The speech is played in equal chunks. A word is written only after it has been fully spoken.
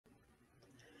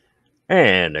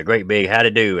And a great big howdy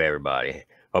do, everybody.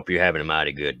 Hope you're having a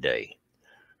mighty good day.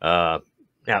 Now,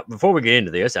 before we get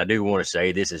into this, I do want to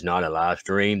say this is not a live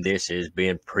stream. This is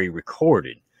being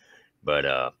pre-recorded. But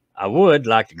I would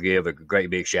like to give a great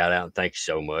big shout out and thank you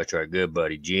so much to our good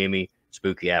buddy Jimmy,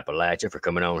 Spooky Appalachia, for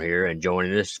coming on here and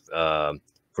joining us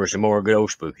for some more good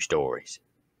old spooky stories.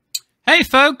 Hey,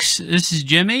 folks, this is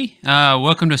Jimmy.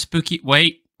 Welcome to Spooky...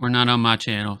 Wait, we're not on my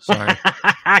channel. Sorry.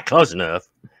 Close enough.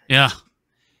 Yeah.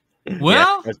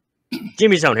 Well... Yeah,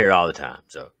 Jimmy's on here all the time,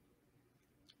 so...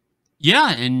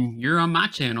 Yeah, and you're on my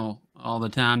channel all the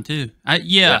time, too.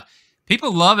 Yeah,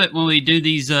 people love it when we do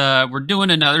these... we're doing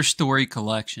another story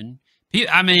collection.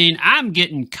 I mean, I'm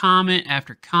getting comment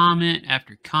after comment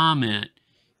after comment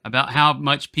about how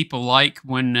much people like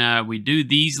when we do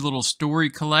these little story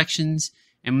collections.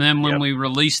 And then when we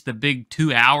release the big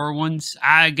 2-hour ones,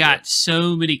 I got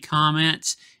so many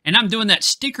comments. And I'm doing that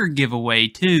sticker giveaway,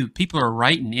 too. People are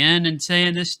writing in and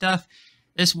saying this stuff.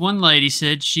 This one lady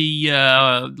said she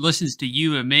listens to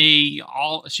you and me.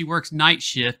 She works night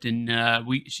shift, and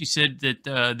she said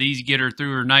that these get her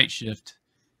through her night shift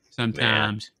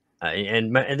sometimes.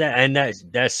 And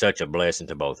that's such a blessing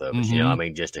to both of us. You know, I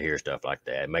mean, just to hear stuff like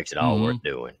that, it makes it all worth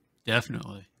doing.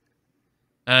 Definitely.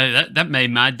 That made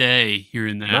my day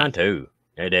hearing that. Mine too.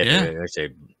 Definitely. I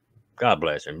said, God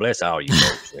bless her and bless all you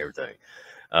folks and everything.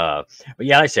 But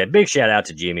yeah, like I said, big shout out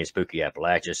to Jimmy and Spooky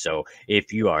Appalachia. So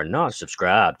if you are not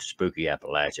subscribed to Spooky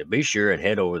Appalachia, be sure and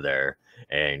head over there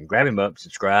and grab him up,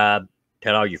 subscribe,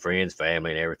 tell all your friends,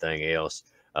 family, and everything else.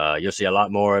 You'll see a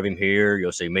lot more of him here.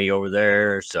 You'll see me over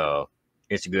there. So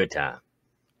it's a good time.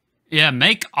 Yeah,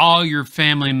 make all your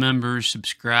family members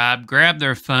subscribe. Grab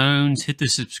their phones, hit the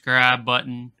subscribe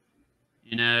button.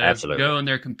 You know, absolutely. Go on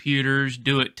their computers,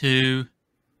 do it too.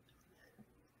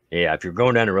 Yeah, if you're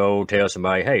going down the road, tell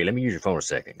somebody, hey, let me use your phone a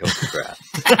second. Go subscribe.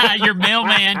 Your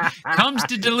mailman comes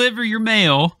to deliver your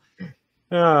mail.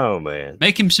 Oh, man.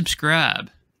 Make him subscribe.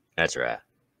 That's right.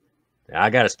 I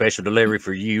got a special delivery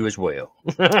for you as well.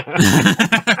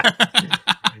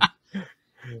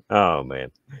 Oh,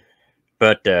 man.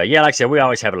 But, yeah, like I said, we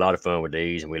always have a lot of fun with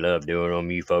these, and we love doing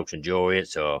them. You folks enjoy it,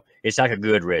 so it's like a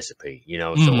good recipe, you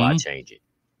know, so why change it?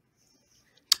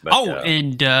 But,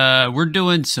 and we're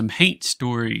doing some haunt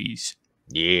stories.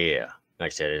 Yeah.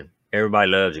 Like I said, everybody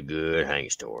loves a good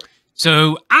haunt story.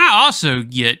 So I also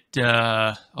get,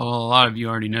 a lot of you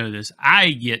already know this, I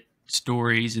get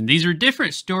stories, and these are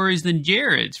different stories than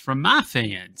Jared's from my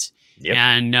fans. Yep.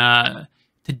 And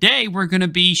today we're going to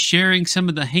be sharing some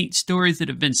of the haunt stories that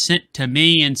have been sent to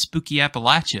me and Spooky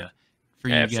Appalachia for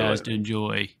you guys to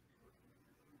enjoy.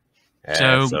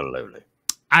 Absolutely. So,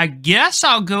 I guess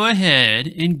I'll go ahead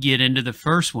and get into the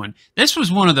first one. This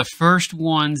was one of the first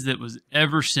ones that was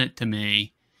ever sent to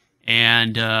me.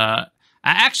 And I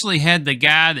actually had the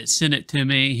guy that sent it to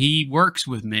me. He works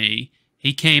with me.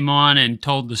 He came on and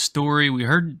told the story. We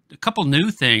heard a couple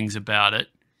new things about it.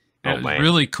 It was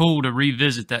really cool to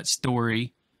revisit that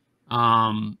story.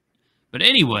 But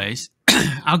anyways,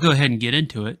 I'll go ahead and get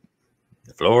into it.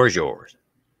 The floor is yours.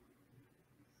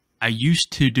 I used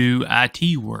to do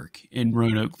IT work in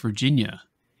Roanoke, Virginia,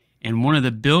 and one of the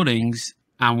buildings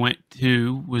I went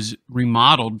to was a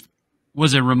remodeled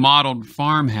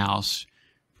farmhouse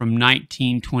from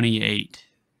 1928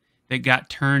 that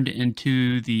got turned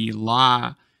into the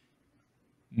La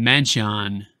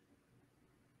Mansion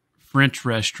French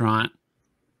restaurant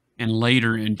and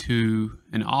later into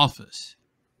an office.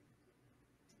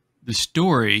 The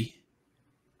story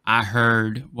I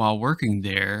heard while working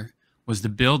there was the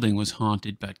building was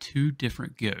haunted by 2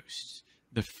 different ghosts.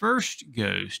 The first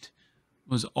ghost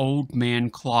was Old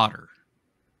Man Clotter.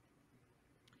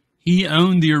 He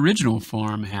owned the original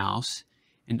farmhouse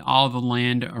and all the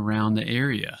land around the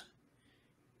area.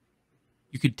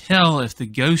 You could tell if the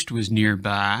ghost was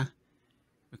nearby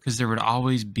because there would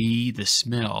always be the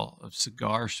smell of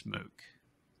cigar smoke.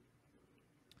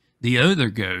 The other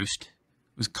ghost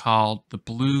was called the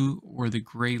Blue or the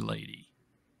Gray Lady.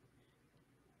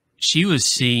 She was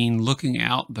seen looking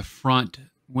out the front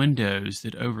windows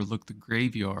that overlooked the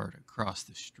graveyard across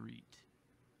the street.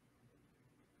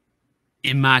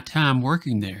 In my time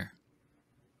working there,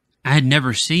 I had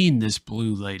never seen this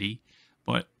blue lady,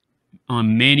 but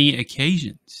on many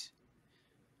occasions,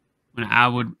 when I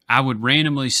would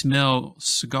randomly smell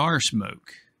cigar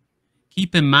smoke.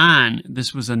 Keep in mind,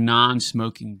 this was a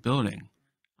non-smoking building.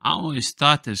 I always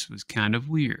thought this was kind of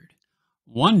weird.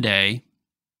 One day,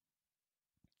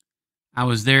 I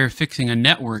was there fixing a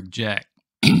network jack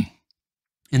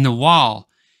in the wall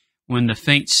when the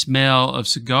faint smell of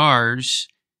cigars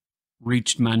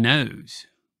reached my nose.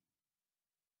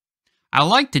 I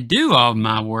like to do all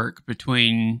my work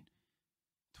between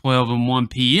 12 and 1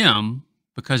 p.m.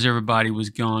 because everybody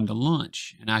was gone to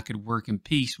lunch and I could work in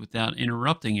peace without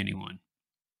interrupting anyone.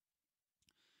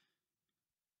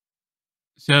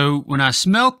 So when I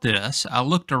smelt this, I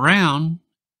looked around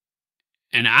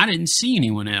and I didn't see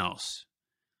anyone else.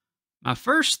 My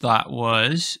first thought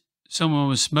was someone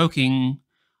was smoking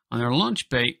on their lunch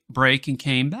break and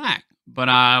came back. But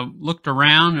I looked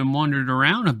around and wandered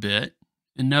around a bit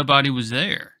and nobody was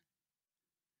there.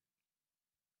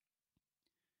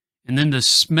 And then the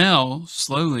smell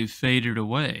slowly faded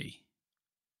away.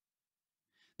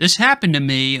 This happened to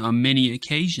me on many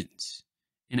occasions,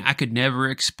 and I could never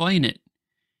explain it.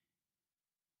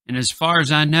 And as far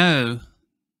as I know,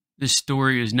 this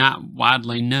story is not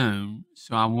widely known,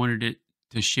 so I wanted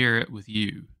to share it with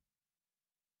you.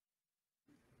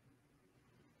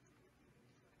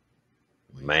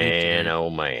 Man,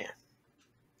 oh man.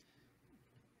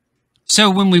 So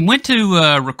when we went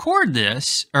to record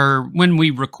this, or when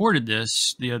we recorded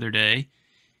this the other day,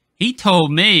 he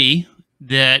told me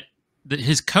that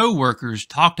his coworkers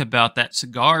talked about that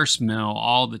cigar smell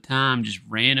all the time, just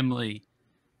randomly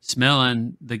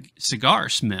smelling the cigar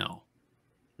smell.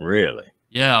 Really?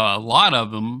 Yeah, a lot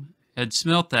of them had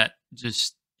smelt that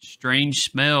just strange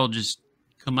smell just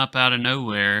come up out of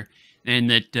nowhere, and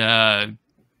that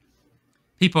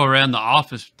people around the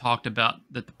office talked about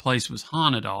that the place was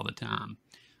haunted all the time.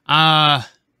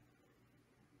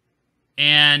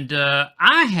 And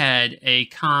I had a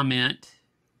comment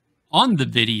on the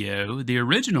video, the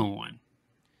original one.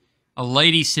 A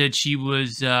lady said she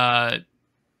was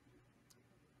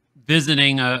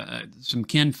visiting some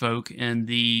kinfolk in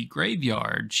the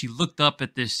graveyard. She looked up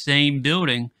at this same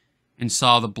building and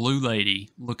saw the blue lady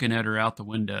looking at her out the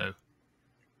window.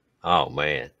 Oh,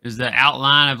 man. There's the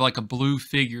outline of like a blue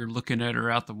figure looking at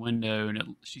her out the window,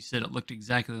 and she said it looked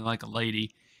exactly like a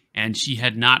lady, and she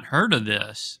had not heard of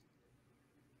this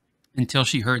until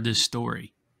she heard this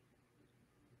story.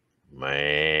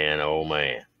 Man, oh,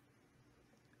 man.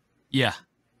 Yeah.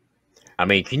 I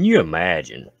mean, can you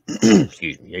imagine,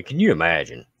 excuse me, can you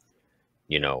imagine,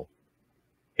 you know,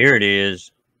 here it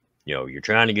is, you know, you're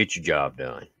trying to get your job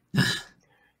done,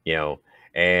 you know,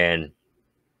 and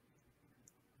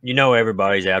you know,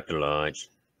 everybody's after lunch,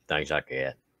 things like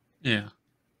that. Yeah.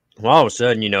 Well, all of a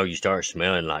sudden, you know, you start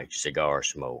smelling like cigar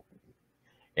smoke.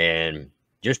 And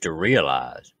just to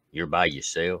realize you're by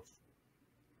yourself,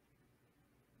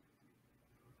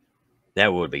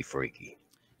 that would be freaky.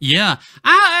 Yeah.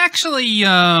 I actually,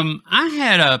 I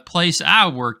had a place I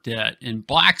worked at in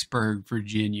Blacksburg,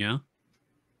 Virginia.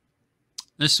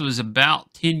 This was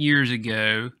about 10 years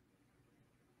ago.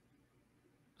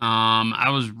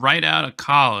 I was right out of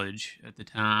college at the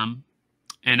time,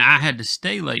 and I had to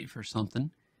stay late for something.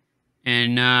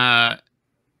 And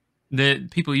the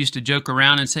people used to joke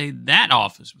around and say that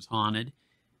office was haunted.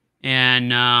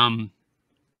 And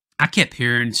I kept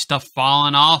hearing stuff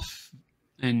falling off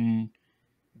and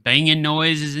banging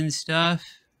noises and stuff.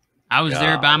 I was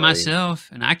there by myself,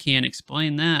 and I can't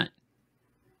explain that.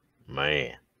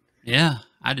 Man. Yeah,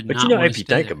 I did not. But you know, if you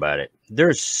think about it,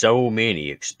 there's so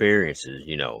many experiences,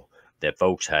 you know, that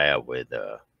folks have with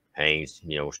hangs,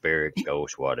 you know, spirits,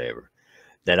 ghosts, whatever,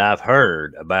 that I've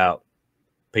heard about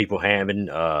people having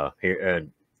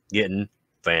getting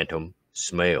phantom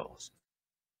smells.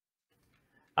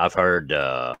 I've heard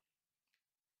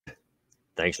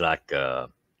things like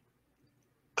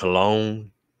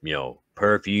cologne, you know,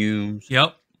 perfumes,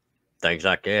 Yep. things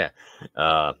like that.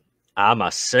 I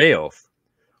myself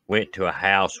went to a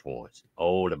house once,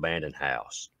 old abandoned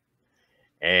house,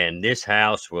 and this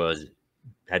house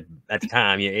had at the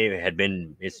time, yeah, it had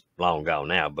been, it's long gone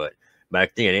now, but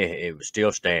back then it was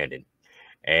still standing,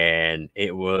 and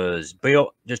it was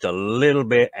built just a little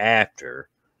bit after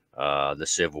the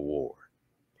Civil War.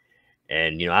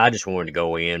 And, you know, I just wanted to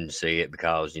go in and see it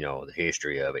because, you know, the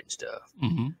history of it and stuff.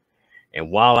 Mm-hmm.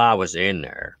 And while I was in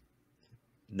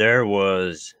there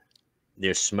was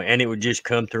this, and it would just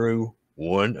come through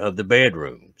one of the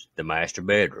bedrooms, the master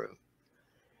bedroom.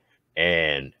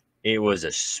 And it was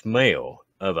a smell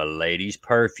of a lady's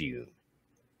perfume.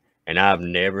 And I've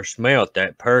never smelled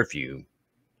that perfume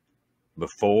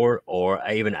before or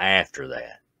even after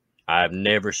that. I've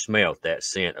never smelled that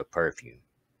scent of perfume.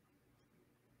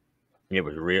 It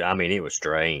was real. I mean, it was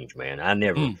strange, man. I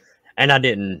never, and I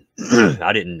didn't,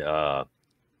 I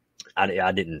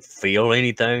didn't feel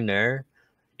anything there,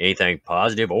 anything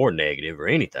positive or negative or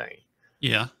anything.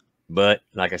 Yeah. But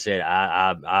like I said,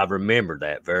 I remember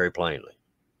that very plainly.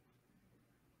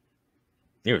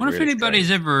 I wonder if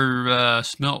anybody's ever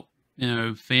smelt, you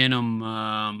know,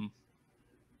 phantom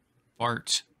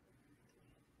farts.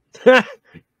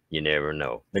 You never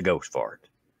know. The ghost fart.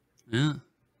 Yeah.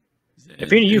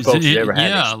 If any of you folks have ever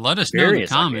had let us know in the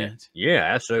experience like that, comments. yeah,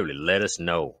 absolutely. Let us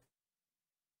know.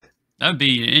 That'd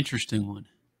be an interesting one.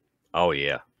 Oh,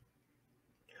 yeah.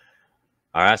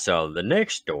 All right, so the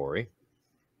next story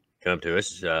come to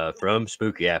us from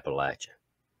Spooky Appalachia.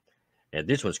 And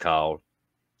this one's called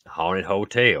Haunted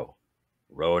Hotel,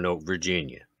 Roanoke,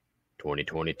 Virginia,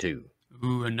 2022.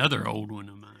 Ooh, another old one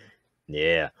of mine.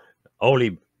 Yeah,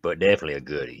 oldie, but definitely a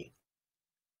goodie.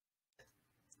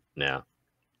 Now,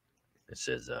 it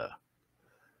says,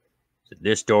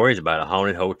 this story is about a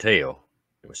haunted hotel.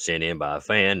 It was sent in by a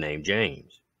fan named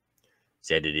James.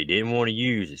 Said that he didn't want to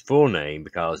use his full name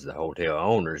because the hotel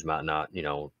owners might not,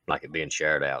 like it being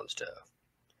shared out and stuff.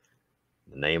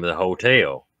 The name of the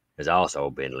hotel has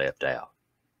also been left out.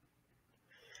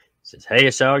 It says, hey, I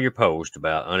saw your post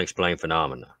about unexplained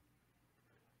phenomena.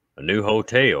 A new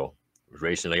hotel was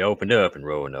recently opened up in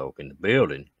Roanoke in the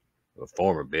building of a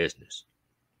former business.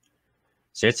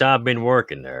 Since I've been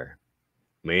working there,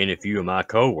 me and a few of my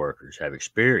co-workers have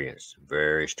experienced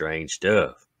very strange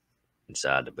stuff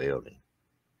inside the building.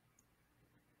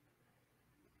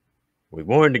 We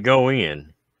wanted to go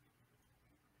in.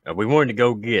 We wanted to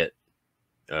go get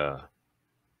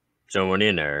someone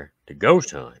in there to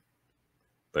ghost hunt.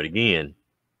 But again,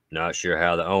 not sure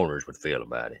how the owners would feel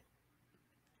about it.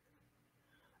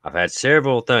 I've had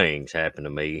several things happen to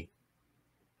me,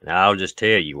 and I'll just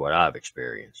tell you what I've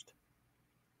experienced.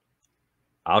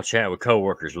 I'll chat with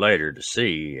coworkers later to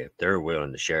see if they're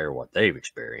willing to share what they've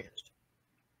experienced.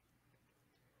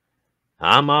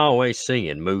 I'm always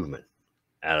seeing movement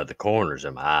out of the corners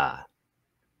of my eye.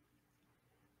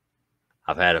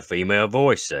 I've had a female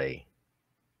voice say,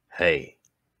 hey,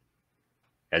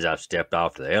 as I've stepped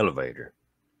off to the elevator,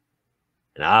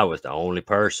 and I was the only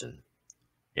person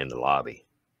in the lobby.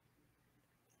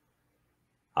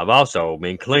 I've also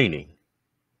been cleaning,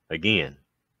 again,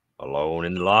 alone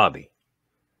in the lobby,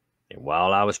 and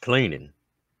while I was cleaning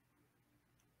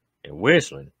and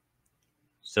whistling,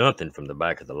 something from the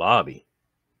back of the lobby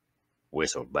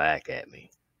whistled back at me.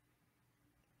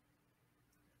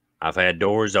 I've had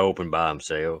doors open by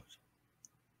themselves.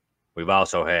 We've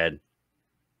also had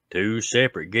 2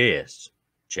 separate guests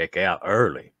check out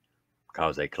early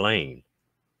because they claimed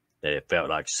that it felt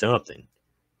like something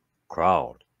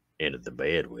crawled into the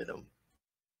bed with them.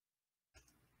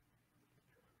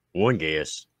 One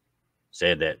guest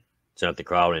said that something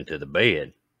crawled into the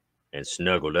bed and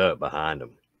snuggled up behind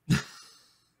them.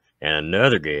 And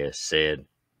another guest said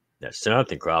that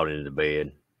something crawled into the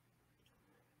bed,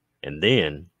 and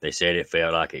then they said it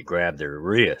felt like it grabbed their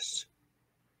wrists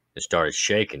and started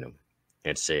shaking them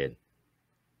and said,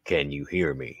 can you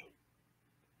hear me?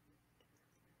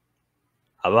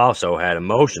 I've also had a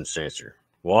motion sensor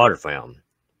water fountain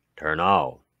turn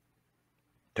on,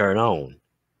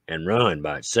 and run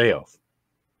by itself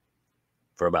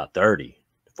for about 30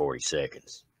 to 40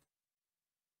 seconds.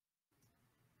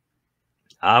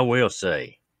 I will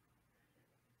say,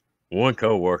 one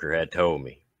coworker had told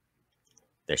me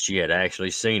that she had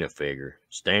actually seen a figure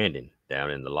standing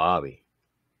down in the lobby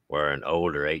wearing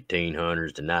older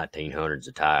 1800s to 1900s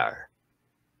attire.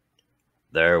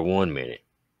 There 1 minute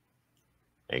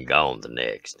and gone the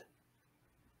next.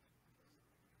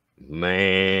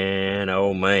 Man,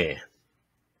 oh man.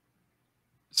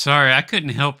 Sorry, I couldn't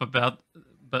help but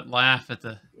laugh at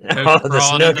the ghost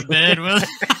crawling in the bed with.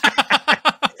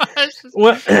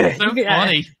 Well, so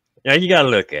funny. Now you got to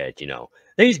look at it,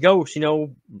 these ghosts, poor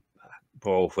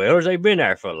old fellas, they've been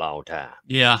there for a long time.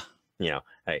 Yeah.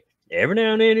 Hey, every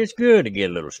now and then it's good to get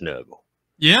a little snuggle.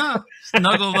 Yeah,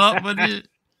 snuggled up with it.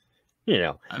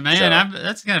 Man,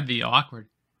 that's gotta be awkward.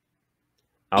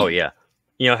 Oh yeah,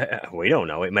 we don't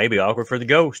know. It may be awkward for the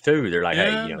ghosts too. They're like,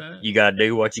 hey, you gotta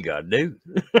do what you gotta do.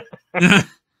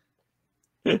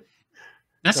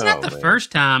 That's not the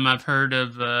first time I've heard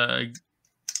of.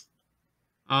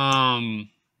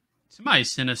 Somebody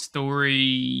sent a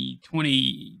story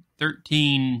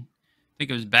 2013. I think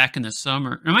it was back in the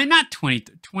summer. I mean, not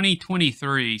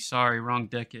 2023. Sorry, wrong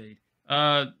decade.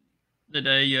 The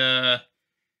day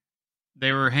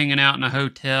they were hanging out in a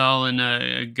hotel and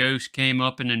a ghost came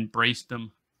up and embraced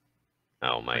them.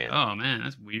 Oh man. Like, oh man,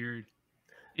 that's weird.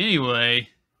 Anyway,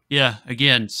 yeah.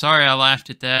 Again, sorry I laughed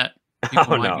at that.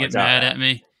 People might get mad at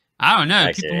me. I don't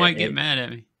know. People might get mad at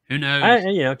me. Who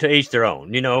knows? To each their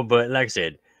own. But like I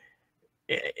said,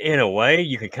 in a way,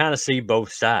 you can kind of see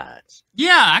both sides.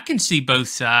 Yeah, I can see both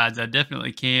sides. I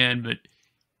definitely can, but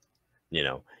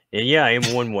and yeah, in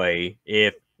one way,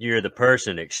 if you're the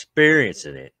person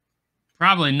experiencing it,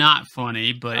 probably not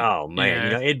funny. But oh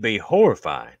man, it'd be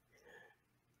horrifying.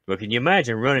 But can you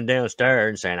imagine running downstairs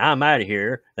and saying, "I'm out of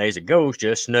here"? There's a ghost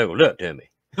just snuggled up to me.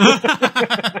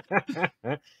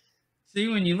 See,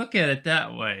 when you look at it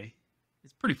that way,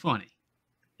 it's pretty funny.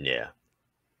 Yeah.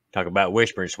 Talk about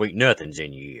whispering sweet nothings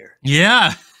in your ear.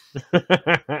 Yeah.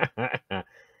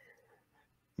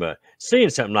 But seeing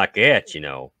something like that,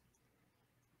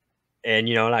 and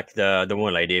like the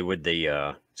one they did with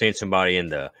the seeing somebody in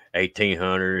the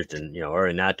 1800s and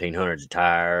early 1900s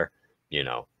attire,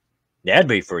 that'd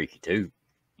be freaky too.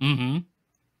 Mm-hmm.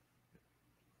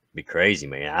 Be crazy,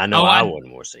 man. I know Oh, I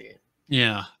wouldn't want to see it.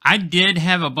 Yeah, I did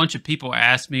have a bunch of people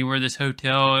ask me where this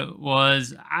hotel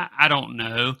was. I don't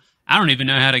know. I don't even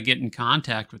know how to get in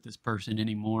contact with this person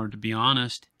anymore, to be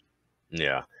honest.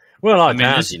 Yeah. Well, a lot of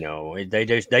times,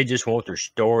 this- they just want their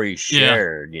stories Yeah.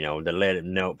 shared, to let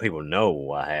people know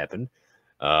what happened,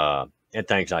 and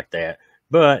things like that.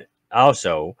 But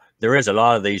also, there is a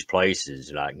lot of these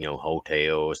places, like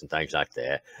hotels and things like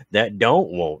that, that don't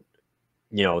want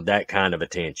that kind of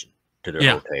attention to their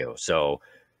Yeah. hotel. So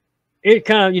it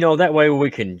kind of that way we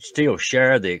can still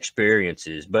share the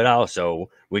experiences, but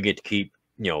also we get to keep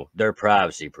their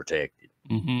privacy protected.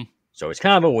 Mm-hmm. So it's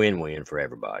kind of a win-win for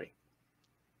everybody.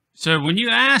 So when you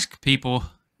ask people,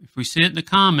 if we see it in the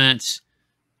comments,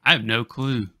 I have no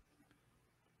clue.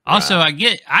 Also, I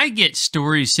get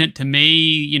stories sent to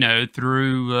me,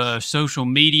 through social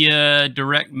media,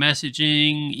 direct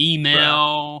messaging,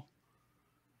 email,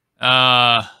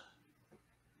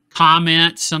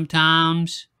 comments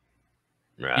sometimes.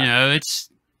 Right.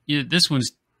 This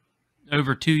one's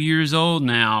over 2 years old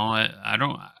now. I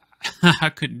don't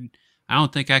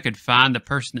think I could find the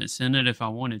person that sent it if I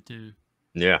wanted to.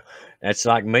 Yeah, that's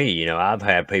like me. I've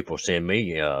had people send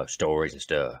me stories and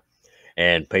stuff,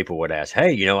 and people would ask,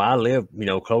 "Hey, I live,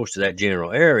 close to that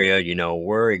general area.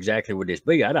 Where exactly would this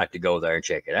be? I'd like to go there and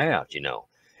check it out."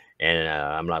 And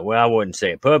I'm like, "Well, I wouldn't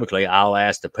say it publicly. I'll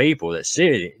ask the people that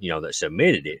said it, that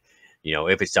submitted it,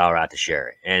 if it's all right to share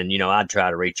it." And I'd try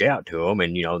to reach out to them,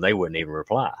 and they wouldn't even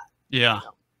reply. Yeah.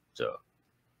 So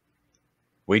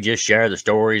we just share the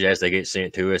stories as they get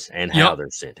sent to us and how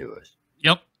they're sent to us.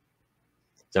 Yep.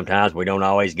 Sometimes we don't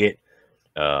always get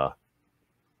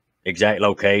exact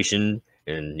location,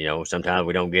 and sometimes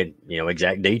we don't get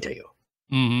exact detail.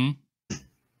 Mm-hmm.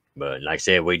 But like I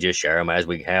said, we just share them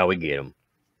how we get them.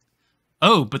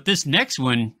 Oh, but this next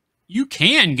one, you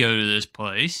can go to this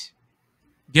place.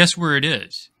 Guess where it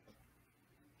is?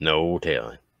 No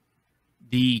telling.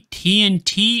 The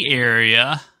TNT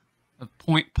area of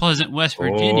Point Pleasant, West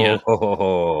Virginia.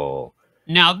 Oh.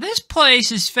 Now, this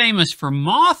place is famous for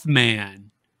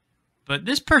Mothman, but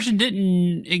this person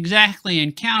didn't exactly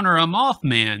encounter a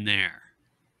Mothman there.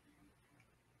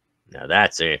 Now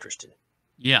that's interesting.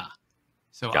 Yeah.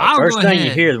 So first thing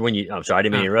you hear I'm sorry, I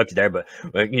didn't mean to interrupt you there, but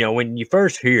when you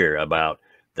first hear about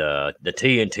the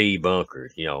TNT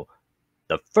bunkers,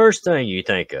 the first thing you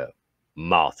think of,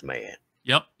 Mothman.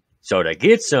 Yep. So to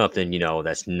get something,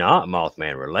 that's not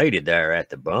Mothman related there at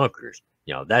the bunkers,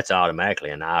 that's automatically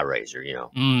an eye raiser,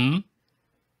 Mm-hmm.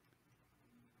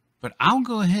 But I'll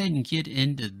go ahead and get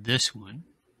into this one.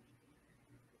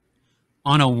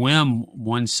 On a whim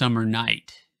one summer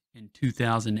night in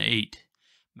 2008,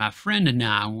 my friend and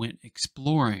I went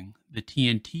exploring the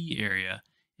TNT area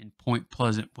in Point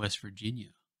Pleasant, West Virginia.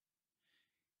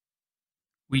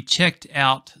 We checked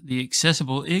out the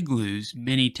accessible igloos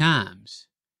many times,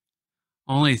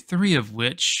 only 3 of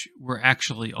which were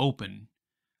actually open,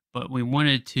 but he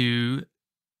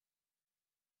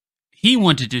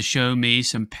wanted to show me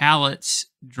some pallets,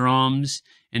 drums,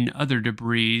 and other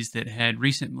debris that had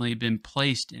recently been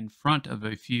placed in front of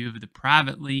a few of the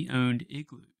privately owned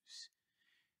igloos,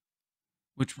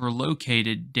 which were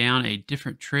located down a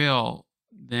different trail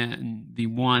than the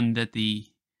one that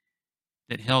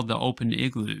held the open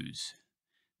igloos.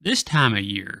 This time of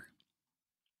year,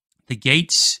 the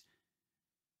gates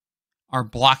are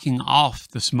blocking off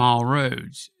the small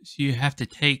roads, so you have to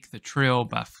take the trail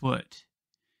by foot.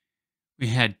 We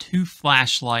had 2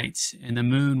 flashlights and the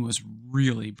moon was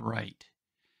really bright,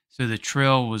 so the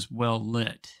trail was well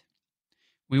lit.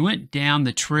 We went down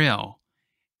the trail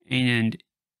and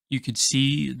you could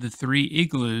see the 3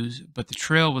 igloos, but the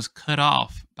trail was cut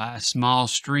off by a small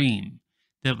stream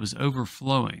that was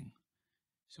overflowing,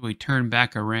 so we turned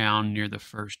back around near the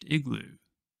first igloo,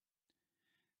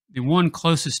 the one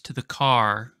closest to the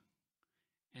car,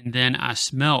 and then I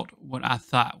smelt what I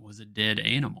thought was a dead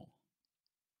animal.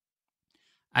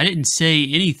 I didn't say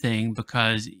anything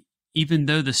because even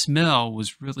though the smell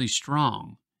was really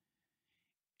strong,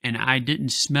 and I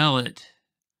didn't smell it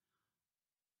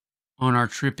on our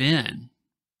trip in,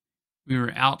 we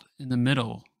were out in the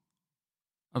middle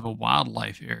of a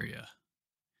wildlife area.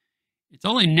 It's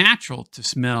only natural to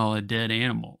smell a dead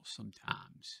animal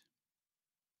sometimes.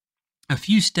 A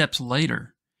few steps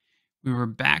later, we were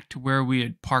back to where we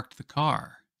had parked the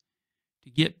car. To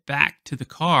get back to the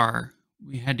car,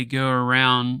 we had to go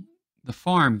around the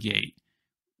farm gate,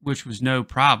 which was no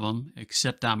problem,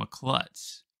 except I'm a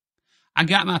klutz. I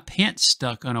got my pants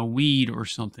stuck on a weed or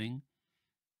something,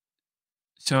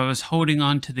 so I was holding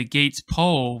on to the gate's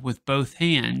pole with both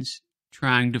hands,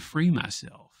 trying to free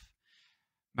myself.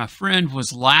 My friend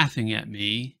was laughing at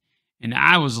me, and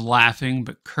I was laughing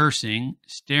but cursing,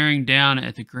 staring down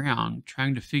at the ground,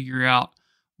 trying to figure out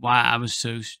why I was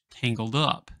so tangled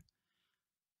up.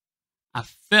 I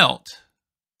felt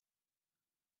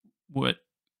what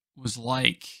was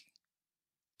like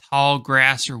tall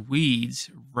grass or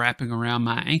weeds wrapping around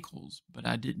my ankles, but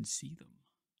I didn't see them.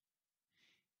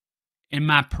 In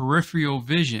my peripheral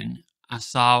vision, I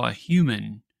saw a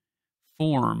human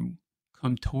form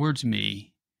come towards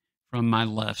me from my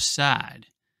left side,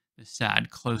 the side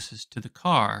closest to the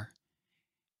car,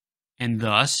 and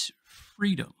thus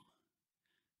freedom.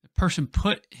 The person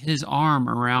put his arm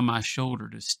around my shoulder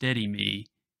to steady me.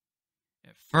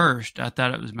 At first, I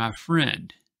thought it was my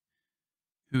friend,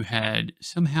 who had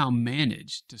somehow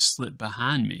managed to slip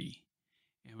behind me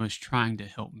and was trying to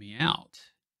help me out.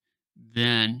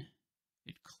 Then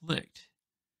it clicked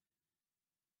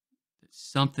that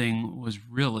something was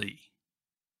really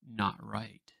not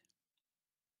right.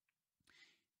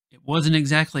 It wasn't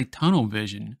exactly tunnel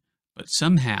vision, but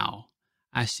somehow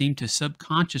I seemed to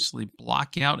subconsciously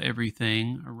block out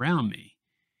everything around me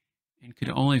and could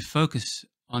only focus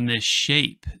on this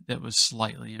shape that was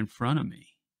slightly in front of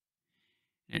me.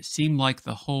 And it seemed like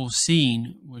the whole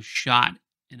scene was shot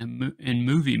in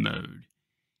movie mode,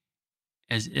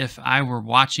 as if I were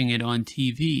watching it on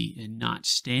TV and not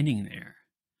standing there.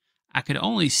 I could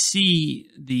only see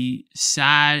the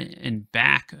side and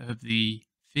back of the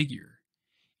figure.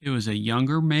 It was a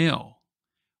younger male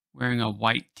wearing a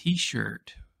white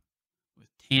t-shirt with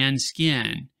tan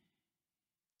skin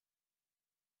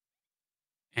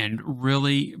and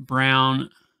really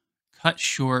brown, cut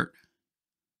short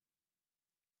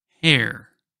hair.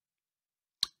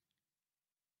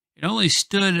 It only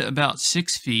stood about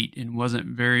 6 feet and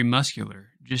wasn't very muscular,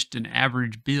 just an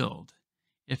average build,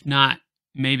 if not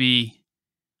maybe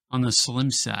on the slim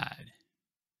side.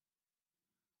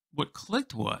 What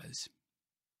clicked was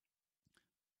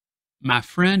my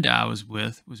friend I was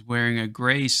with was wearing a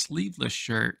gray sleeveless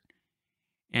shirt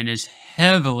and is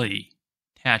heavily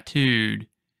tattooed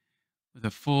with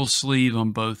a full sleeve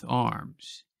on both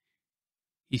arms.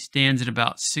 He stands at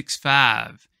about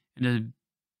 6'5" and is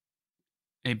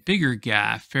a bigger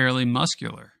guy, fairly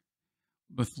muscular,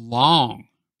 with long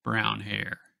brown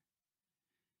hair.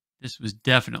 This was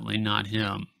definitely not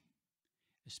him,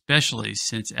 especially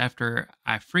since after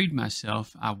I freed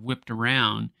myself, I whipped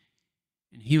around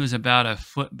and he was about a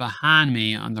foot behind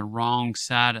me on the wrong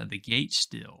side of the gate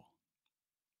still.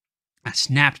 I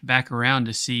snapped back around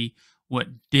to see what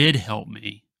did help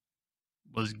me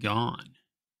was gone.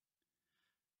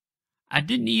 I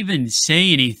didn't even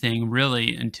say anything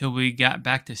really until we got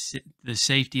back to the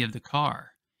safety of the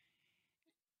car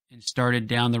and started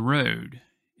down the road,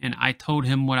 and I told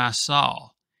him what I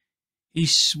saw. He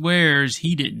swears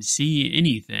he didn't see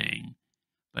anything,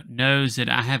 but knows that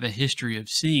I have a history of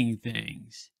seeing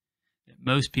things that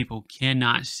most people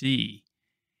cannot see,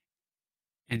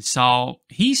 and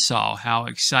he saw how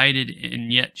excited and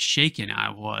yet shaken I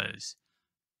was.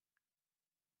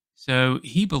 So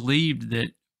he believed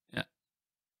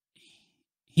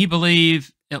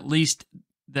at least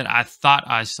that I thought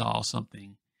I saw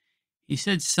something. He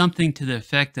said something to the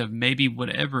effect of maybe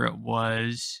whatever it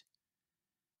was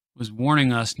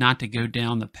warning us not to go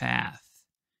down the path.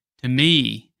 To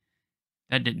me,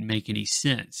 that didn't make any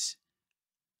sense.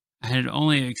 I had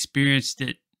only experienced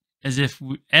it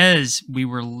as we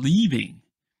were leaving.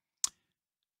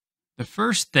 The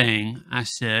first thing I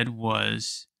said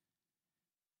was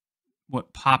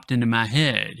what popped into my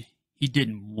head. He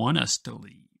didn't want us to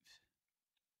leave.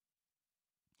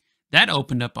 That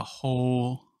opened up a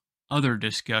whole other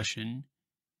discussion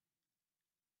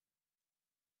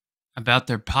about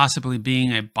there possibly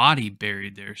being a body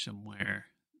buried there somewhere.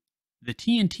 The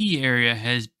TNT area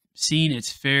has seen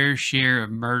its fair share of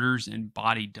murders and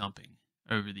body dumping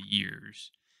over the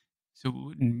years, so it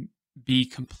wouldn't be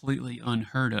completely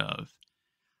unheard of.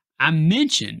 I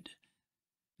mentioned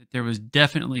that there was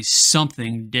definitely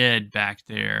something dead back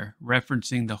there,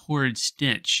 referencing the horrid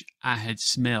stench I had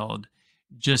smelled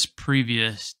just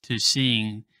previous to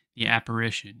seeing the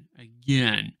apparition.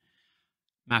 Again,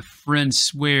 my friend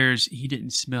swears he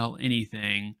didn't smell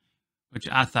anything, which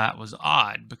I thought was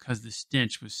odd because the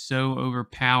stench was so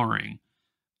overpowering.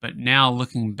 But now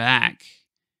looking back,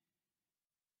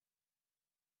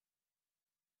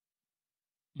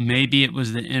 maybe it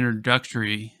was the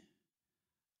introductory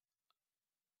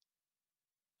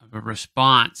of a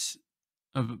response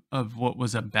of what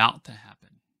was about to happen.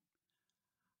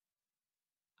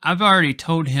 I've already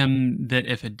told him that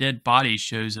if a dead body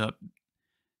shows up,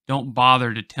 don't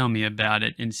bother to tell me about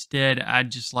it. Instead,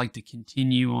 I'd just like to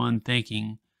continue on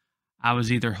thinking I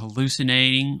was either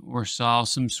hallucinating or saw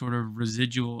some sort of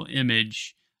residual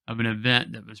image of an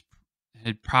event that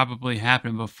had probably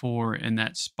happened before in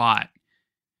that spot.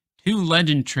 Two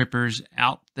legend trippers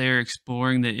out there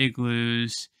exploring the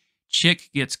igloos. Chick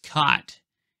gets caught,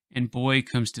 and boy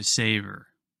comes to save her.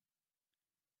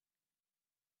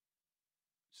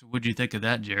 So what'd you think of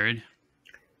that, Jared?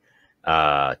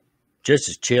 Just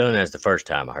as chilling as the first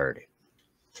time I heard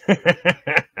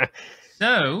it.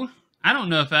 So, I don't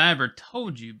know if I ever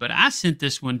told you, but I sent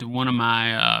this one to one of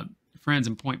my friends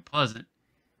in Point Pleasant.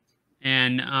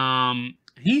 And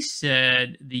he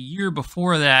said the year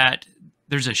before that,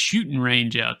 there's a shooting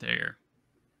range out there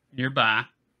nearby.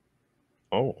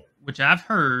 Oh. Which I've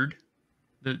heard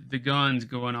the guns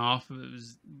going off.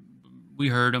 We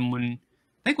heard them when,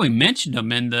 I think we mentioned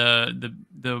them in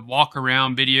the walk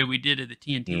around video we did at the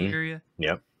TNT area.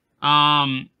 Yep.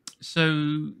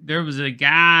 So there was a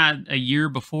guy a year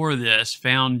before this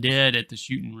found dead at the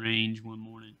shooting range one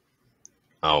morning.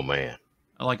 Oh man.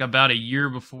 Like about a year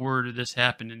before this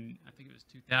happened, and I think it was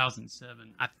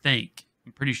 2007. I think.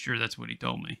 I'm pretty sure that's what he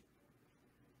told me.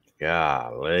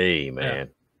 Golly, man. Yeah.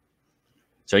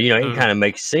 So, it kind of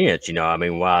makes sense, I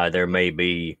mean, why there may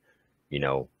be,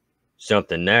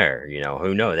 something there,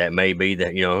 who knows? That may be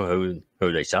that, who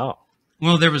they saw.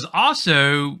 Well, there was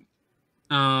also,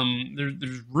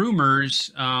 there's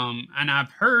rumors, and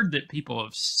I've heard that people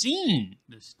have seen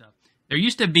this stuff. There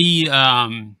used to be,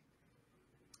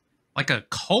 like a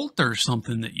cult or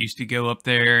something that used to go up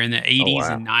there in the 80s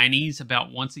and 90s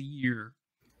about once a year.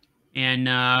 And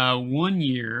one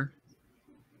year,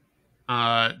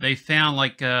 they found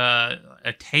like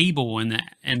a table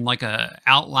and like a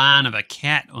outline of a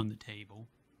cat on the table.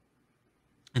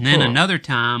 And then another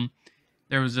time,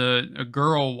 there was a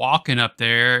girl walking up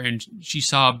there, and she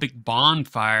saw a big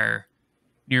bonfire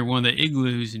near one of the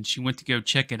igloos, and she went to go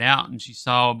check it out, and she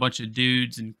saw a bunch of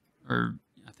dudes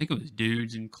I think it was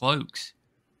dudes in cloaks,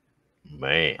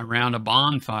 man, around a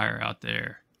bonfire out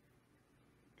there.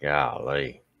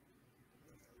 Golly.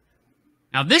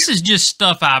 Now, this is just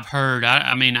stuff I've heard.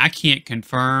 I mean, I can't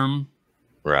confirm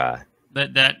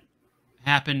that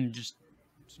happened. Just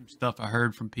some stuff I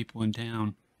heard from people in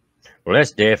town. Well,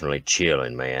 that's definitely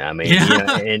chilling, man. I mean,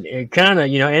 and kind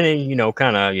of,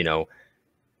 kind of,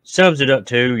 sums it up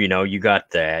too. You got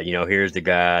that. Here's the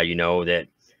guy. That.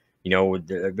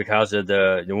 Because of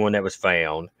the one that was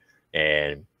found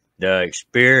and the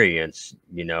experience,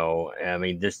 I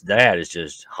mean, that is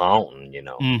just haunting,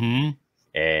 Mm-hmm.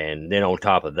 And then on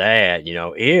top of that,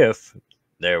 if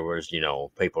there was,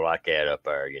 people like that up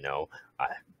there,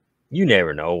 you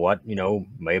never know what,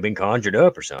 may have been conjured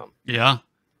up or something. Yeah.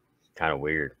 Kind of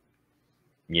weird.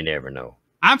 You never know.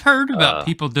 I've heard about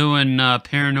people doing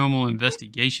paranormal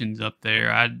investigations up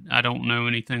there. I don't know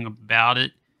anything about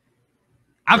it.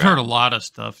 I've heard a lot of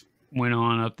stuff went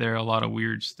on up there, a lot of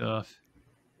weird stuff.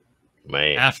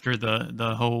 Man. After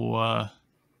the whole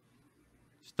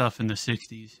stuff in the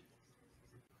 60s.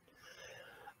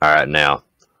 All right, now,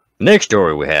 the next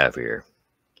story we have here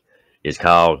is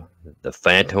called The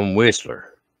Phantom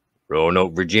Whistler,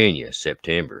 Roanoke, Virginia,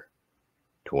 September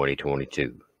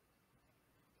 2022.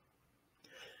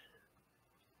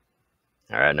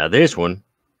 All right, now this one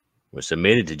was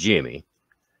submitted to Jimmy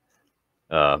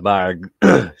by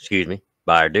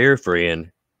our dear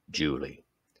friend Julie.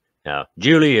 Now,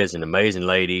 Julie is an amazing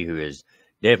lady who is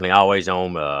definitely always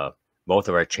on both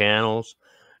of our channels.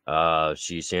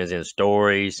 She sends in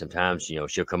stories. Sometimes,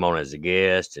 she'll come on as a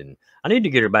guest, and I need to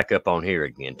get her back up on here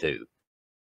again too.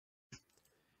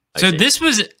 So this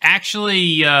was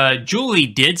actually Julie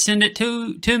did send it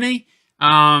to me.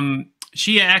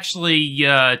 She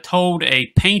actually told a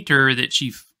painter that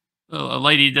a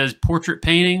lady does portrait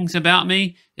paintings about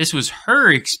me. This was her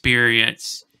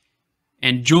experience,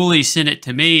 and Julie sent it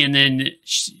to me. And then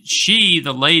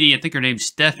the lady, I think her name's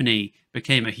Stephanie,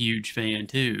 became a huge fan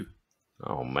too.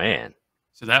 Oh man!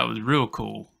 So that was real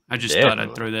cool. I just thought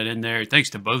I'd throw that in there. Thanks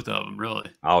to both of them,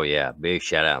 really. Oh yeah, big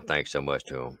shout out! Thanks so much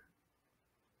to them.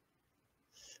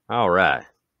 All right.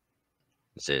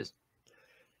 It says,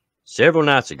 several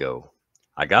nights ago,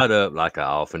 I got up like I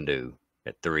often do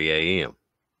at 3 a.m.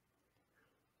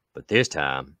 But this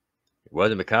time, it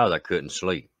wasn't because I couldn't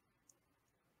sleep.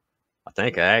 I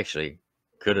think I actually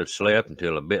could have slept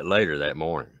until a bit later that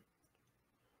morning.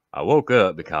 I woke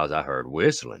up because I heard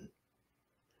whistling.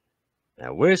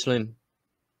 Now, whistling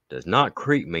does not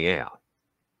creep me out,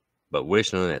 but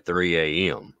whistling at 3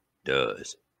 a.m.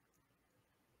 does.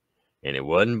 And it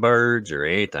wasn't birds or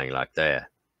anything like that.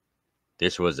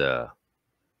 This was a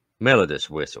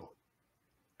melodious whistle,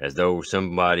 as though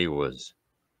somebody was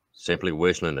simply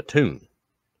whistling a tune.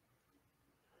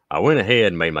 I went ahead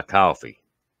and made my coffee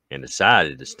and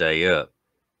decided to stay up,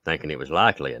 thinking it was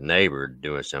likely a neighbor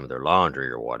doing some of their laundry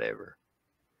or whatever.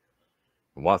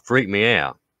 And what freaked me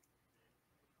out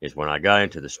is when I got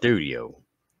into the studio,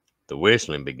 the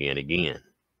whistling began again,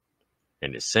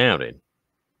 and it sounded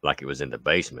like it was in the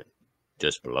basement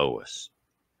just below us.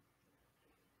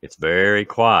 It's very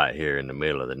quiet here in the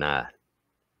middle of the night,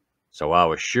 so I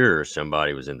was sure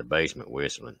somebody was in the basement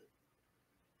whistling.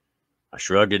 I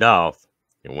shrugged it off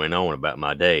and went on about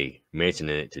my day,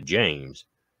 mentioning it to James,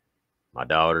 my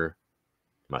daughter,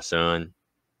 my son,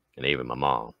 and even my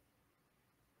mom.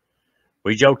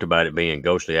 We joked about it being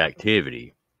ghostly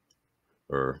activity,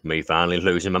 or me finally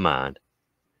losing my mind.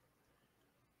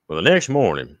 Well, the next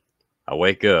morning, I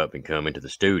wake up and come into the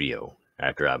studio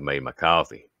after I've made my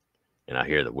coffee, and I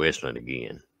hear the whistling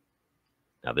again.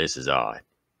 Now, this is odd.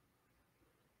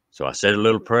 So I said a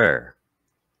little prayer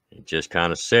and just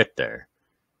kind of sat there,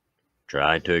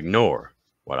 trying to ignore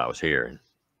what I was hearing.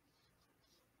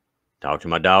 Talked to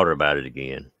my daughter about it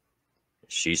again.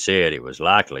 She said it was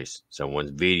likely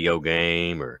someone's video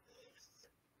game, or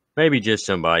maybe just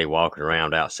somebody walking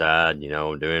around outside,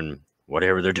 doing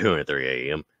whatever they're doing at 3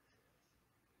 a.m.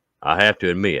 I have to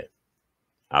admit,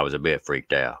 I was a bit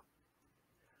freaked out.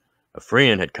 A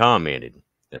friend had commented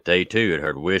that they too had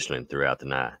heard whistling throughout the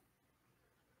night,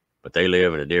 but they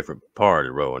live in a different part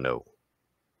of Roanoke.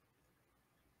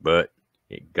 But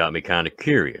it got me kind of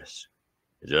curious.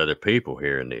 Is other people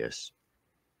hearing this?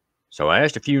 So I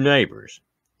asked a few neighbors,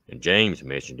 and James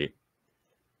mentioned it,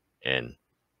 and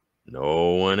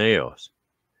no one else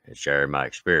had shared my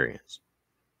experience.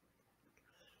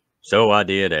 So I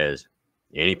did as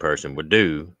any person would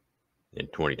do in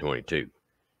 2022.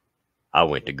 I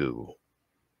went to Google.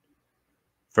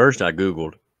 First, I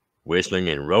Googled whistling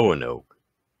in Roanoke,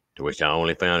 to which I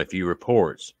only found a few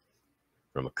reports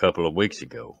from a couple of weeks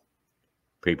ago.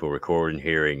 People recording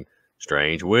hearing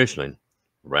strange whistling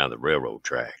around the railroad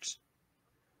tracks.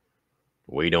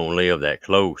 We don't live that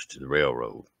close to the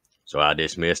railroad, so I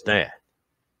dismissed that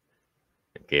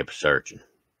and kept searching.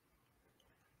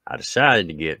 I decided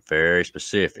to get very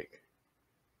specific,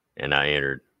 and I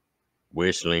entered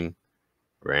whistling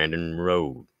Grandin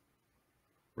Road,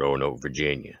 Roanoke,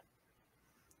 Virginia.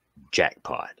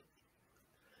 Jackpot.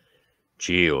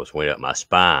 Chills went up my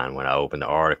spine when I opened the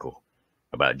article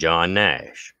about John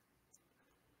Nash,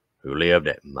 who lived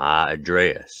at my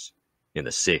address in the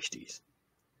 60s.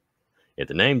 If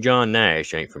the name John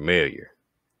Nash ain't familiar,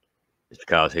 it's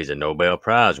because he's a Nobel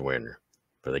Prize winner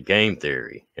for the game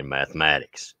theory in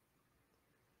mathematics.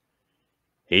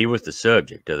 He was the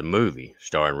subject of the movie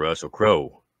starring Russell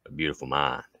Crowe, A Beautiful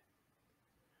Mind.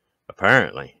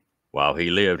 Apparently, while he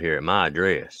lived here at my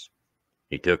address,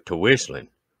 he took to whistling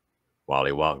while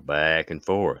he walked back and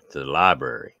forth to the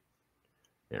library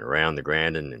and around the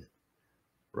Grandin and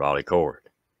Raleigh Court.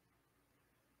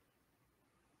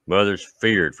 Mothers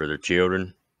feared for their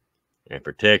children and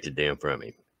protected them from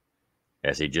him,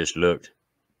 as he just looked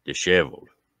disheveled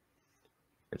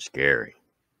and scary.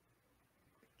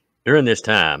 During this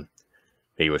time,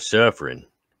 he was suffering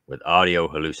with audio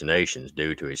hallucinations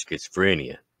due to his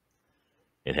schizophrenia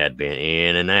and had been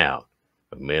in and out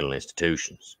of mental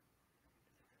institutions.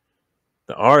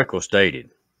 The article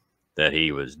stated that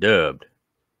he was dubbed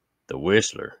the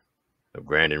Whistler of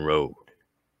Grandin Road.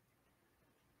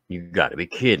 You got to be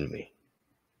kidding me.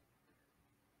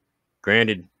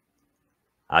 Granted,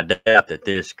 I doubt that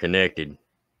this connected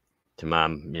to my,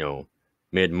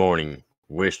 mid-morning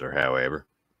whistler, however.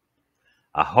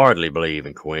 I hardly believe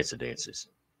in coincidences,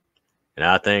 and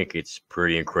I think it's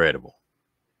pretty incredible.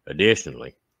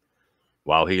 Additionally,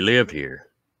 while he lived here,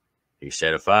 he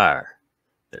set a fire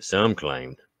that some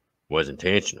claimed was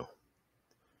intentional.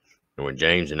 And when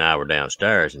James and I were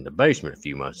downstairs in the basement a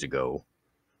few months ago,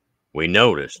 we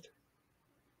noticed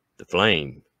the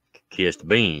flame-kissed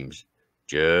beams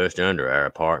just under our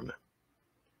apartment.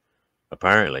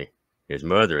 Apparently, his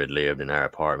mother had lived in our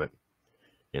apartment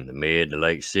in the mid to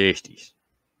late 60s.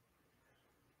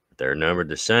 But they're numbered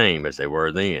the same as they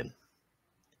were then.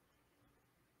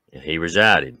 And he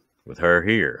resided with her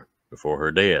here before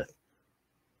her death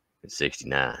at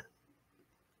 69.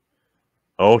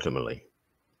 Ultimately,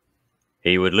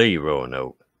 he would leave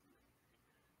Roanoke,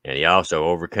 and he also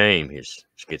overcame his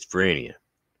schizophrenia,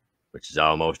 which is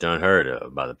almost unheard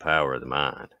of by the power of the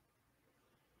mind.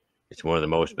 It's one of the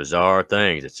most bizarre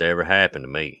things that's ever happened to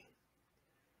me.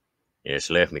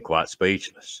 It's left me quite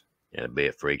speechless and a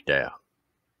bit freaked out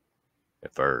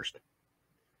at first.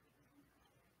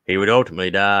 He would ultimately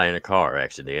die in a car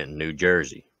accident in New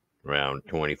Jersey around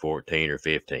 2014 or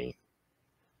 15.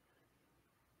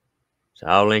 So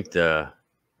I'll link the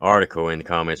article in the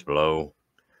comments below.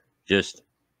 Just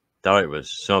thought it was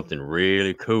something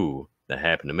really cool that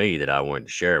happened to me that I wanted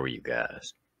to share with you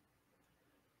guys.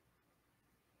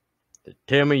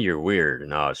 Tell me your weird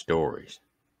and odd stories.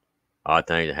 Odd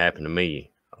things that happen to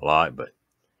me a lot, but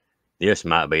this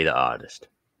might be the oddest.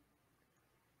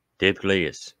 Typically,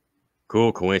 it's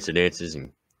cool coincidences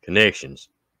and connections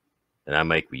that I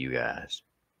make with you guys.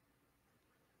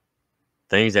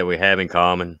 Things that we have in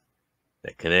common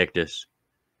that connect us,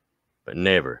 but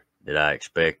never did I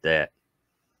expect that.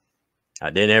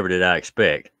 Never did I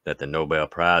expect that the Nobel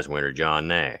Prize winner John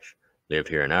Nash lived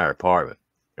here in our apartment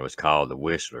and was called the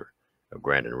Whistler of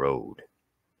Grandin Road.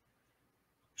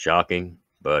 Shocking,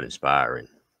 but inspiring.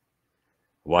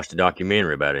 I watched a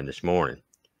documentary about him this morning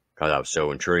because I was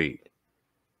so intrigued,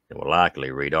 and will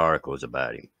likely read articles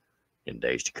about him in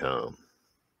days to come.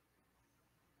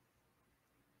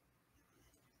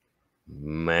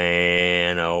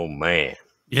 Man, oh man.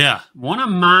 Yeah, one of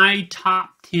my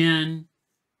top 10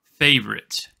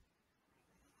 favorites.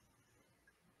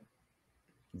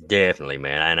 Definitely,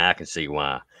 man, and I can see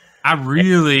why. I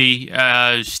really,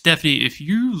 Stephanie, if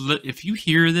you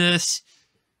hear this,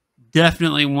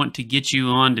 definitely want to get you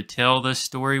on to tell this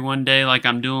story one day, like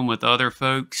I'm doing with other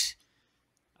folks.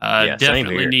 Yeah,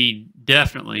 definitely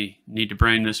need to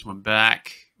bring this one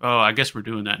back. Oh, I guess we're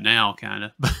doing that now, kind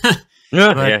of.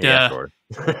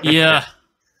 Yeah.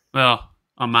 Well,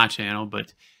 on my channel,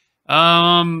 but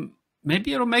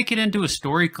maybe it'll make it into a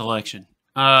story collection.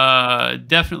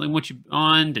 Definitely want you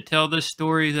on to tell this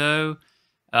story, though.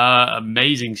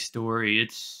 Amazing story.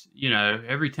 It's,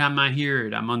 every time I hear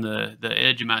it, I'm on the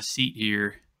edge of my seat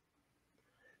here.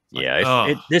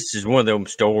 Yeah, this is one of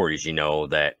those stories,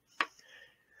 that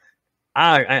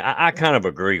I kind of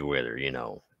agree with her,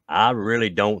 I really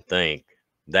don't think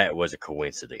that was a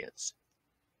coincidence.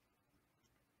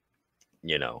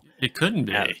 It couldn't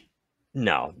be.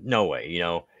 No way,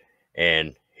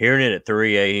 and hearing it at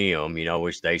 3 a.m.,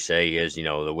 which they say is,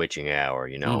 the witching hour,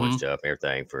 and stuff,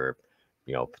 everything for,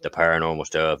 the paranormal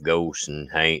stuff, ghosts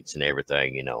and haunts and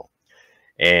everything,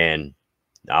 and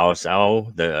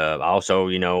also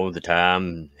the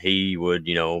time he would,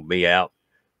 be out,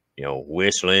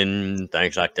 whistling,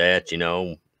 things like that,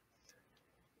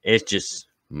 it's just,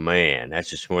 man, that's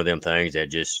just one of them things that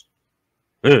just,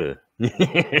 just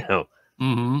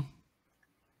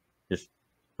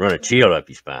run a chill up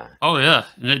your spine. Oh yeah,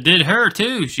 and it did her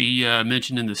too. She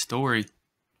mentioned in the story.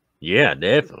 Yeah,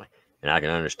 definitely, and I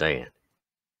can understand.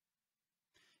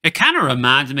 It kind of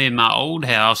reminds me of my old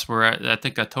house where I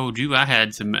think I told you I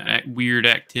had some weird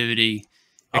activity.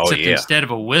 Except instead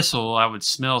of a whistle, I would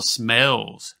smell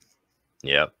smells.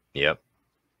 Yep. Yeah,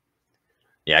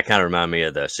 it kind of reminded me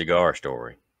of the cigar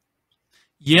story.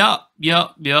 Yep.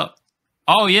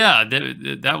 Oh yeah,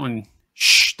 that one.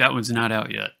 Shh, that one's not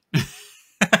out yet.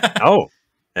 Oh,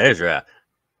 that's right.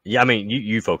 Yeah, I mean,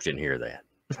 you folks didn't hear that.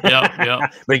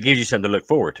 Yep. But it gives you something to look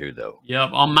forward to, though. Yep,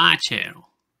 on my channel.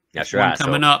 That's right.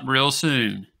 Coming up real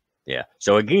soon. Yeah.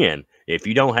 So again, if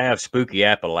you don't have Spooky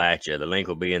Appalachia, the link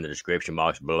will be in the description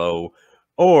box below,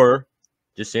 or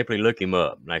just simply look him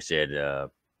up. Like I said,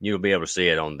 you'll be able to see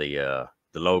it on the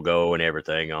logo and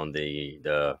everything on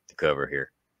the cover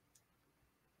here.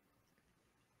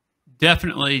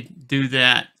 Definitely do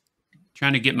that.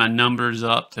 Trying to get my numbers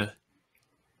up to.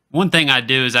 One thing I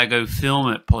do is I go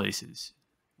film at places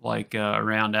like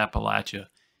around Appalachia,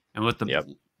 and with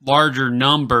the larger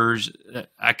numbers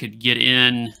I could get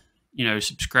in,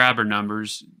 subscriber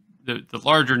numbers. The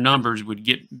larger numbers would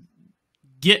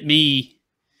gives me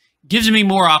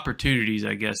more opportunities,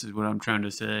 I guess is what I'm trying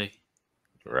to say.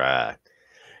 Right.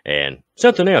 And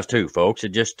something else too, folks,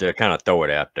 just to kind of throw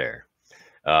it out there.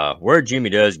 Where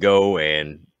Jimmy does go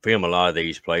and film a lot of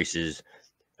these places,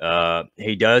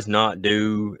 he does not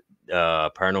do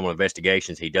paranormal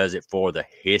investigations. He does it for the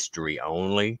history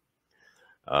only.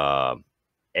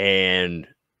 And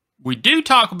we do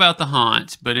talk about the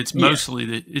haunts, but it's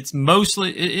mostly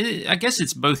I guess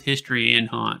it's both history and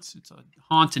haunts. It's a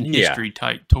haunts and history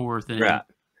type tour thing. Right.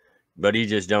 But he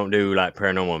just don't do like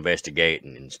paranormal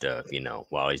investigating and stuff,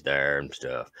 while he's there and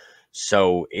stuff.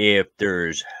 So if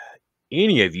there's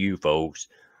any of you folks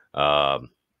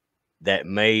that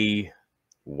may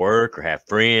work or have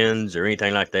friends or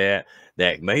anything like that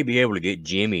may be able to get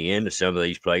Jimmy into some of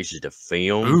these places to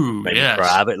film, maybe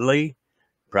privately,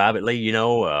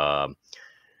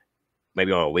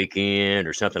 maybe on a weekend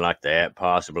or something like that,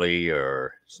 possibly,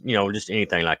 or just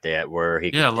anything like that where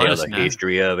he Yeah, could let tell us the know.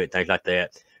 history of it, things like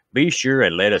that. Be sure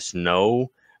and let us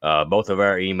know. Both of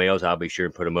our emails, I'll be sure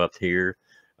and put them up here.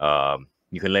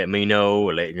 You can let me know,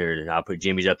 or I'll put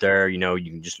Jimmy's up there. You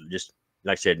can just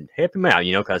like I said, help him out.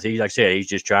 Because he's like I said, he's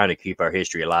just trying to keep our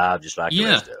history alive, just like the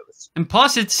Yeah. rest of us. And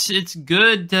plus, it's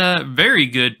good, very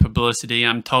good publicity,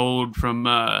 I'm told, from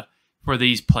for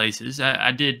these places.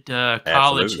 I did College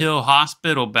Absolutely. Hill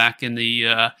Hospital back in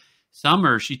the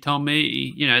summer. She told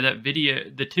me, that video,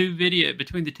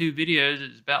 between the two videos,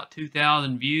 it's about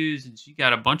 2,000 views, and she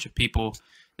got a bunch of people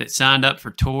that signed up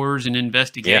for tours and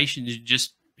investigations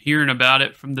just hearing about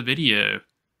it from the video.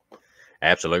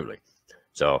 Absolutely.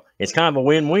 So it's kind of a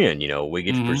win-win. We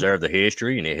get to Mm-hmm. preserve the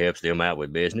history, and it helps them out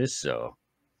with business. So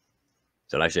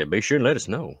like I said, be sure and let us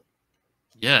know.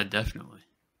 Yeah, definitely.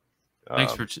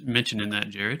 Thanks for mentioning that,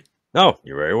 Jared. No,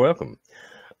 you're very welcome.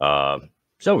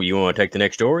 So you want to take the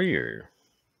next story, or?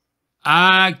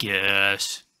 I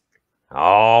guess.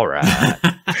 All right.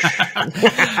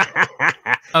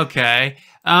 Okay.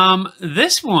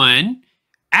 This one,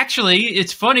 actually,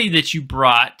 it's funny that you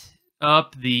brought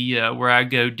up the where I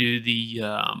go do the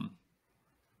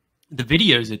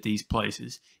videos at these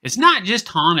places. It's not just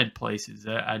haunted places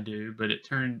that I do, but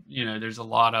there's a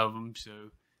lot of them, so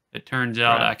it turns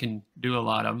out Right. I can do a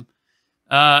lot of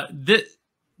them.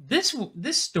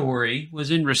 This story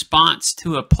was in response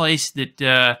to a place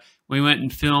that we went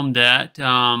and filmed at,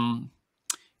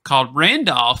 called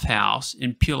Randolph House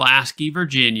in Pulaski,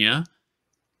 Virginia.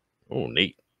 Oh,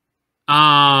 neat.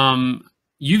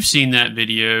 You've seen that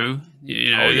video.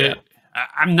 Oh, yeah.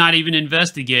 I'm not even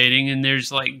investigating, and there's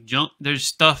like junk. There's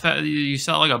stuff out. You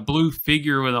saw like a blue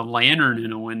figure with a lantern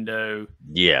in a window.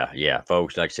 Yeah,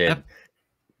 folks. Like I said,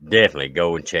 definitely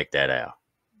go and check that out.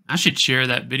 I should share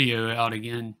that video out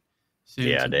again soon.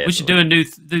 Yeah, definitely. We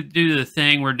should do the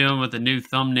thing we're doing with the new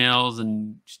thumbnails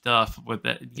and stuff with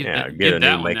that. Get a new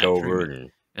makeover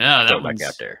and that one's back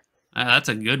out there. That's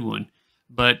a good one.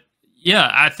 But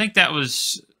yeah, I think that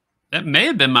may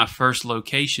have been my first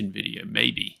location video,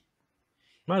 maybe.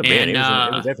 Might have been. It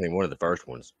was definitely one of the first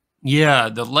ones. Yeah,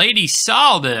 the lady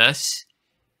saw this,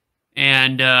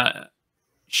 and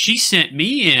she sent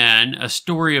me in a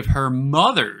story of her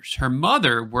mother's. Her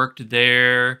mother worked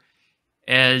there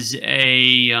as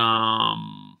a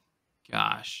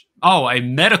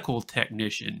medical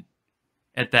technician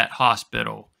at that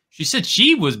hospital. She said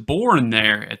she was born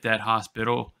there at that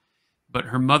hospital, but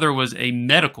her mother was a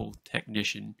medical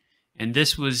technician, and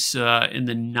this was in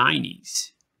the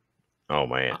 90s. Oh,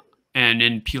 man. And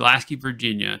in Pulaski,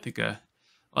 Virginia, I think.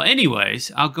 Well, anyways,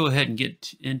 I'll go ahead and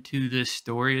get into this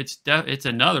story. It's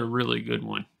another really good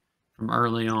one from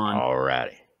early on. All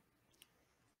righty.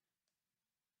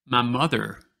 My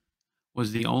mother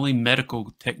was the only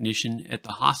medical technician at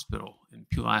the hospital in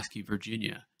Pulaski,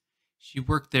 Virginia. She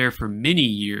worked there for many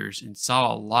years and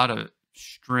saw a lot of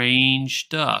strange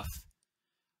stuff.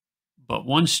 But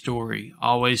one story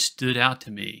always stood out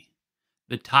to me.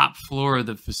 The top floor of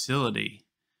the facility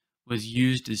was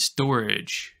used as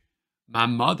storage. My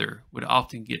mother would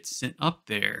often get sent up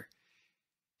there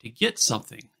to get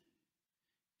something.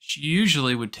 She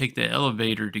usually would take the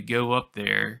elevator to go up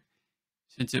there,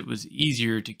 since it was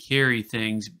easier to carry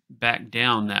things back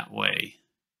down that way.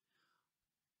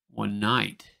 One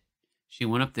night, she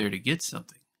went up there to get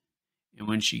something, and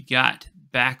when she got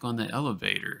back on the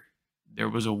elevator, there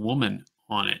was a woman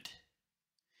on it.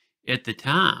 At the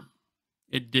time,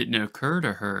 it didn't occur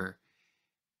to her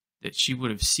that she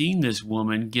would have seen this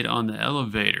woman get on the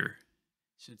elevator,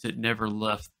 since it never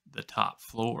left the top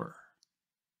floor.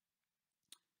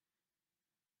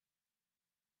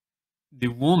 The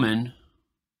woman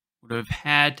would have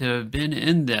had to have been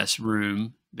in this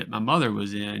room that my mother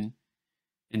was in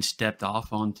and stepped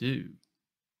off onto.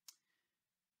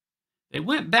 They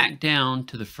went back down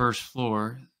to the first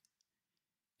floor,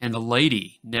 and the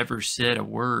lady never said a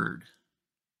word.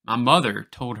 My mother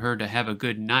told her to have a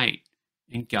good night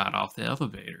and got off the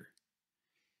elevator.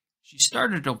 She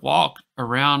started to walk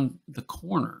around the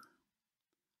corner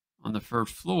on the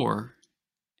first floor,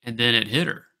 and then it hit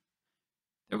her.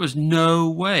 There was no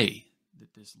way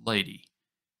that this lady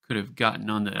could have gotten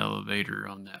on the elevator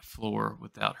on that floor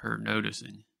without her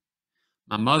noticing.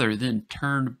 My mother then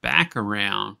turned back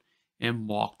around and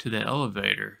walked to the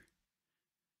elevator.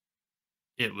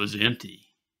 It was empty.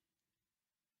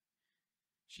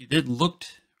 She then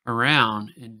looked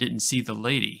around and didn't see the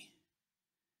lady.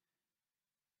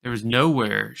 There was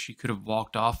nowhere she could have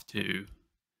walked off to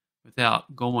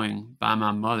without going by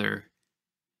my mother,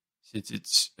 since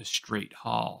it's a straight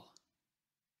hall.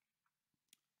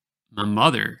 My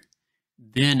mother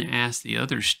then asked the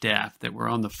other staff that were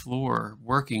on the floor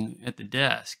working at the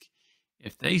desk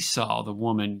if they saw the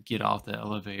woman get off the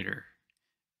elevator.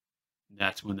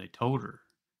 That's when they told her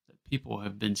that people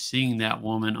have been seeing that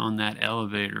woman on that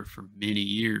elevator for many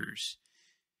years.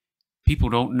 People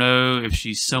don't know if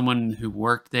she's someone who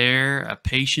worked there, a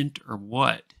patient, or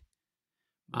what.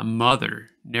 My mother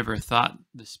never thought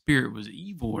the spirit was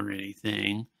evil or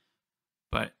anything,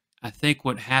 but I think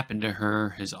what happened to her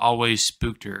has always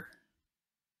spooked her.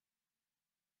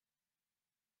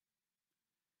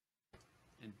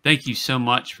 And thank you so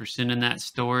much for sending that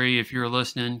story. If you're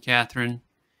listening, Catherine,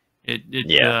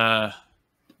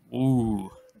 ooh.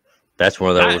 That's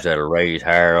one of those that'll raise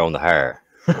hair on the hair.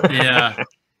 Yeah.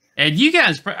 And you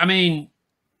guys, I mean,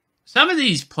 some of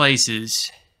these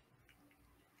places,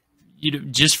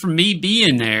 just from me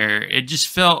being there, it just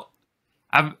felt,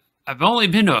 I've only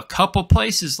been to a couple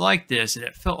places like this, and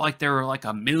it felt like there were like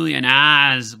a million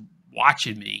eyes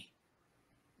watching me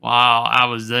while I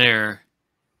was there.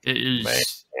 It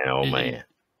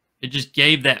just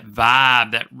gave that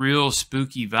vibe, that real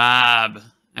spooky vibe.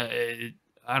 I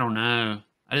don't know.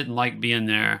 I didn't like being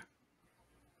there.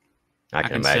 I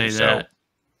can imagine say that.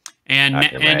 And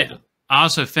I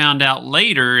also found out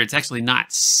later it's actually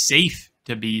not safe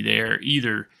to be there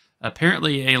either.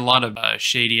 Apparently, a lot of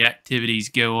shady activities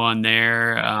go on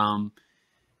there.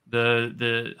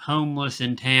 The homeless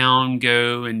in town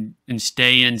go and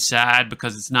stay inside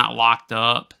because it's not locked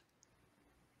up.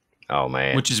 Oh,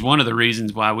 man. Which is one of the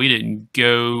reasons why we didn't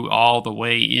go all the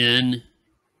way in.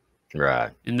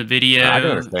 Right. In the video. I can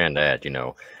understand that,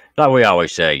 Like we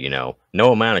always say,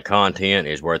 no amount of content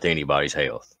is worth anybody's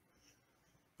health.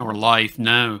 Or life.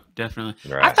 No, definitely.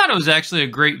 Right. I thought it was actually a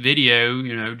great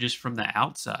video, just from the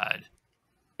outside.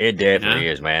 It definitely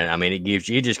is, man. I mean, it gives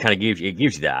you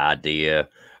the idea,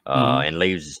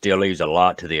 and still leaves a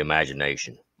lot to the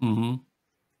imagination. Mm-hmm.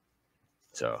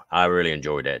 So I really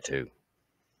enjoyed that too.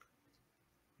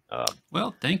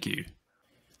 Well, thank you.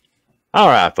 All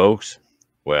right, folks.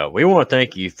 Well, we want to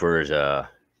thank you for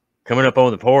coming up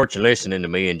on the porch and listening to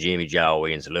me and Jimmy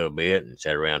Jawins a little bit and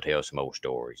sit around and tell some old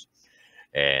stories.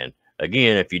 And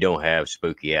again, if you don't have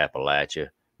Spooky Appalachia,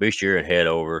 be sure and head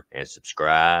over and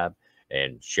subscribe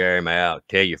and share them out.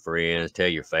 Tell your friends, tell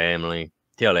your family,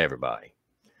 tell everybody.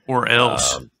 Or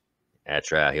else.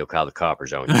 That's right. He'll call the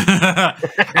coppers on you.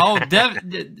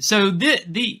 So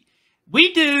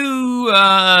we do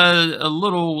a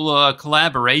little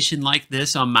collaboration like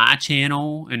this on my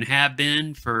channel and have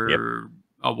been for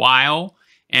a while.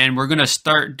 And we're going to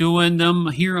start doing them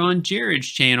here on Jared's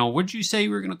channel. What'd you say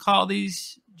we're going to call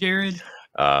these, Jared?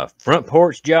 Front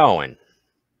Porch Jawing.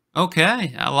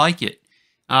 Okay, I like it.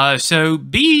 So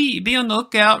be on the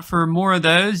lookout for more of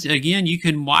those. Again, you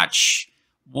can watch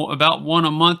about one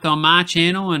a month on my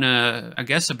channel, and I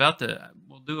guess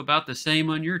we'll do about the same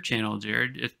on your channel,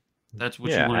 Jared. If that's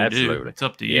what you want to do. It's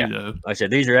up to you, though. Like I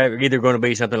said, these are either going to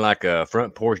be something like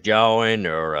Front Porch Jawing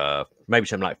or maybe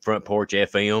something like Front Porch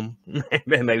FM.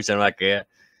 Maybe something like that.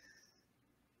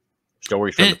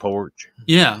 Stories from the porch.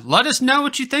 Yeah. Let us know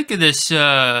what you think of this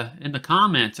in the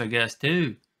comments, I guess,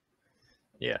 too.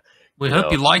 Yeah. We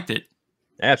hope you liked it.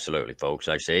 Absolutely, folks.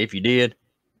 Like I say, if you did,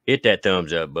 hit that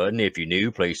thumbs up button. If you're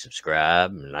new, please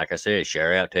subscribe. And like I said,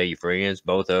 share out, tell your friends.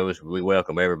 Both of us, we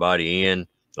welcome everybody in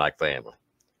like family.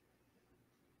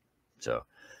 So,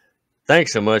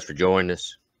 thanks so much for joining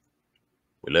us.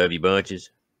 We love you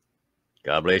bunches.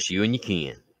 God bless you and your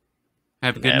kin.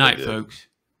 Have a good night, folks.